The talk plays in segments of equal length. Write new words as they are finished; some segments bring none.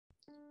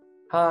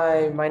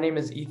Hi, my name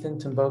is Ethan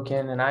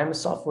Tumbocon, and I'm a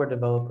software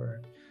developer.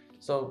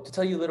 So, to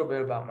tell you a little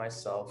bit about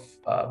myself,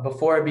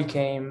 before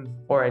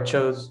I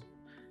chose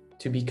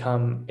to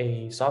become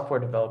a software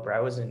developer, I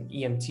was an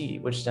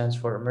EMT, which stands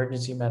for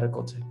Emergency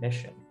Medical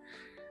Technician.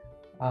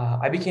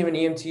 I became an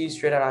EMT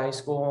straight out of high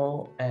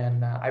school,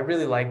 and I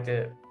really liked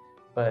it,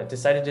 but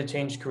decided to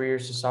change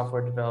careers to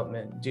software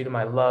development due to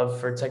my love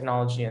for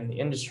technology and the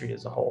industry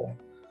as a whole.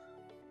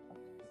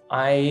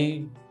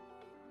 I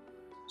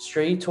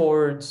strayed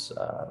towards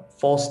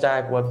full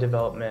stack web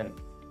development,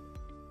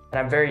 and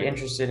I'm very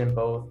interested in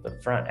both the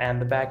front and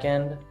the back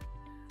end.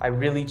 I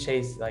really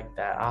chase like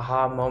that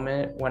aha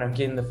moment when I'm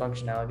getting the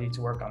functionality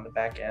to work on the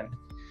back end.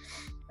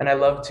 And I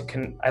love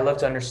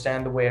to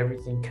understand the way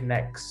everything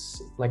connects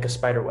like a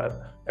spider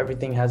web.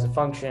 Everything has a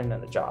function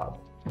and a job.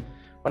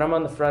 When I'm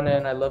on the front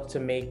end, I love to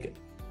make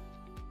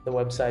the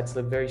websites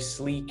look very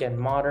sleek and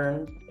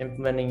modern,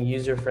 implementing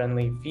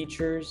user-friendly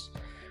features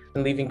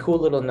and leaving cool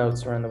little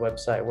notes around the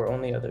website where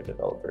only other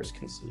developers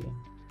can see.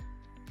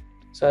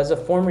 So as a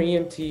former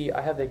EMT,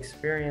 I have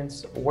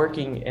experience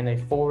working in a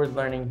forward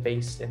learning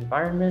based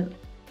environment.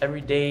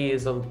 Every day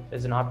is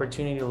an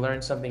opportunity to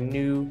learn something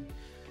new,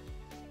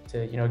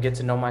 to get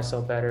to know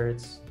myself better.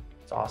 It's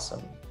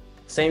awesome.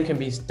 Same can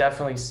be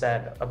definitely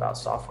said about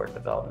software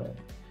development.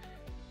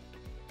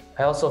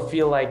 I also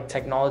feel like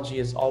technology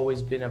has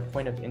always been a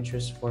point of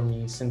interest for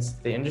me since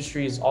the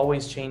industry is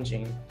always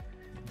changing.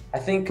 I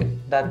think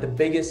that the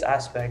biggest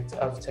aspect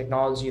of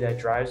technology that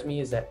drives me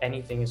is that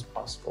anything is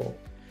possible.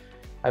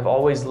 I've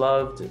always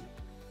loved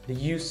the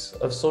use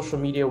of social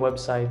media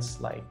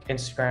websites like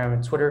Instagram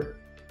and Twitter.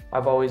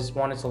 I've always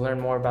wanted to learn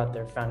more about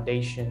their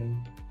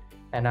foundation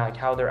and like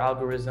how their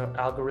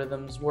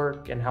algorithms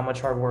work and how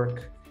much hard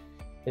work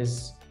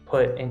is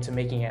put into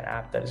making an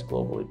app that is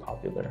globally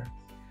popular.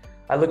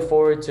 I look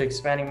forward to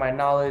expanding my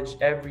knowledge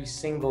every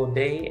single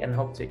day and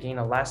hope to gain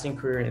a lasting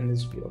career in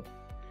this field.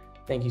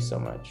 Thank you so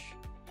much.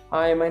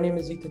 Hi, my name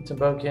is Ethan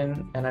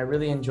Tumbocon, and I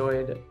really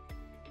enjoyed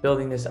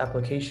building this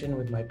application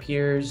with my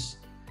peers.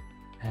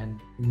 And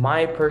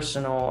my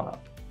personal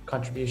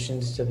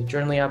contributions to the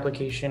Journaling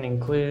application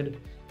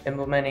include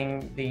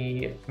implementing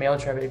the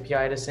MailTrap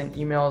API to send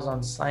emails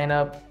on sign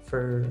up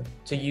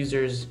to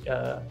users'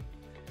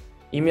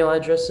 email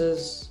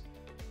addresses.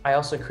 I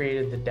also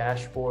created the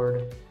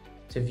dashboard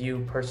to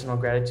view personal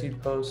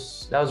gratitude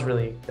posts. That was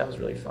really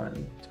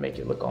fun to make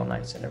it look all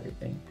nice and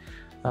everything.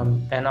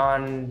 And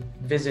on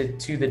visit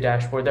to the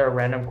dashboard, there are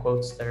random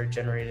quotes that are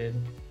generated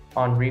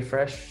on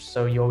refresh,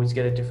 so you always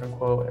get a different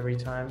quote every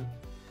time.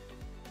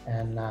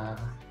 And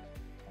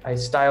I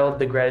styled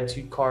the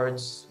gratitude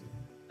cards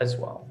as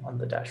well on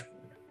the dashboard.